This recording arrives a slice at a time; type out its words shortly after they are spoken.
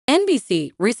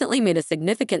NBC recently made a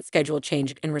significant schedule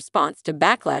change in response to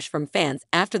backlash from fans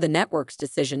after the network's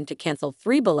decision to cancel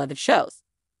three beloved shows.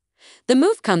 The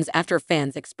move comes after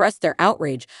fans expressed their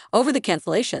outrage over the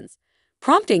cancellations,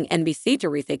 prompting NBC to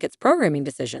rethink its programming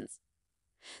decisions.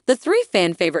 The three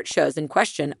fan-favorite shows in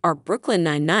question are Brooklyn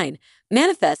Nine-Nine,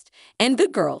 Manifest, and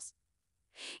Good Girls.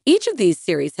 Each of these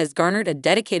series has garnered a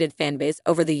dedicated fan base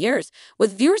over the years,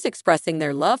 with viewers expressing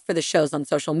their love for the shows on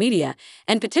social media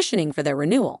and petitioning for their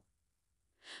renewal.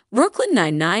 Brooklyn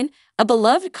Nine-Nine, a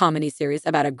beloved comedy series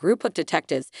about a group of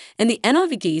detectives in the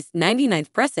NYPD's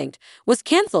 99th precinct, was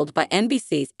canceled by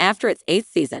NBC after its 8th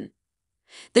season.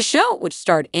 The show, which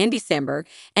starred Andy Samberg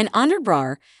and Andre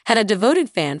Braugher, had a devoted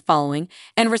fan following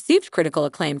and received critical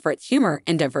acclaim for its humor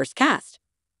and diverse cast.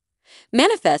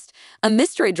 Manifest, a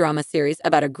mystery drama series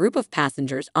about a group of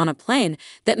passengers on a plane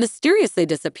that mysteriously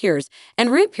disappears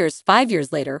and reappears 5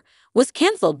 years later, was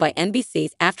canceled by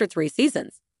NBC after 3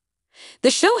 seasons.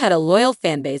 The show had a loyal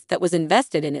fan base that was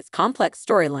invested in its complex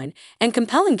storyline and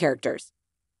compelling characters.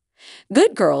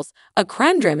 Good Girls, a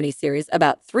crime dramedy series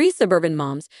about 3 suburban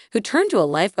moms who turn to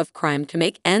a life of crime to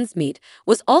make ends meet,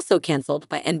 was also canceled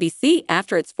by NBC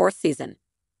after its 4th season.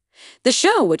 The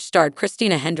show, which starred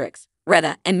Christina Hendricks,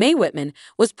 Retta, and Mae Whitman,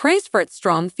 was praised for its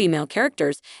strong female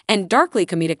characters and darkly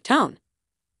comedic tone.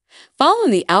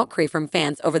 Following the outcry from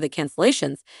fans over the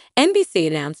cancellations, NBC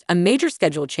announced a major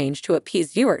schedule change to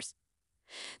appease viewers.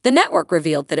 The network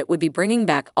revealed that it would be bringing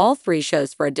back all 3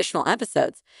 shows for additional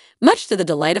episodes, much to the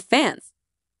delight of fans.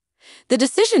 The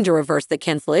decision to reverse the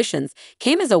cancellations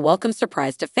came as a welcome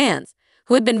surprise to fans,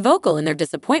 who had been vocal in their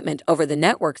disappointment over the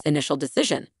network's initial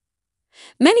decision.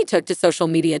 Many took to social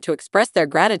media to express their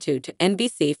gratitude to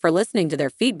NBC for listening to their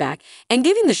feedback and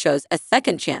giving the shows a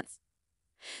second chance.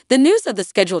 The news of the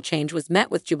schedule change was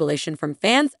met with jubilation from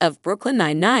fans of Brooklyn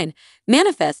Nine-Nine,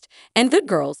 Manifest, and Good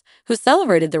Girls, who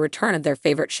celebrated the return of their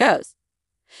favorite shows.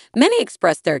 Many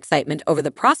expressed their excitement over the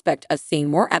prospect of seeing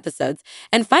more episodes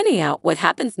and finding out what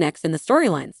happens next in the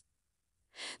storylines.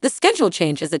 The schedule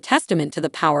change is a testament to the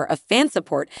power of fan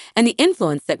support and the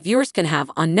influence that viewers can have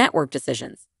on network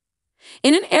decisions.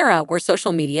 In an era where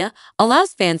social media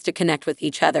allows fans to connect with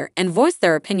each other and voice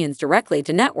their opinions directly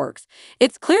to networks,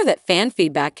 it's clear that fan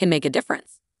feedback can make a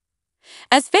difference.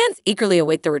 As fans eagerly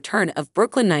await the return of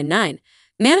Brooklyn Nine-Nine,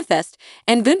 Manifest,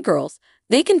 and Good Girls,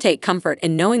 they can take comfort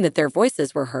in knowing that their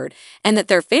voices were heard and that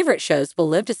their favorite shows will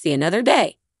live to see another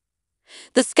day.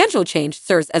 The schedule change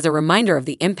serves as a reminder of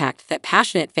the impact that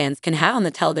passionate fans can have on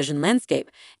the television landscape,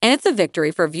 and it's a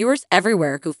victory for viewers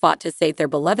everywhere who fought to save their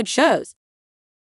beloved shows.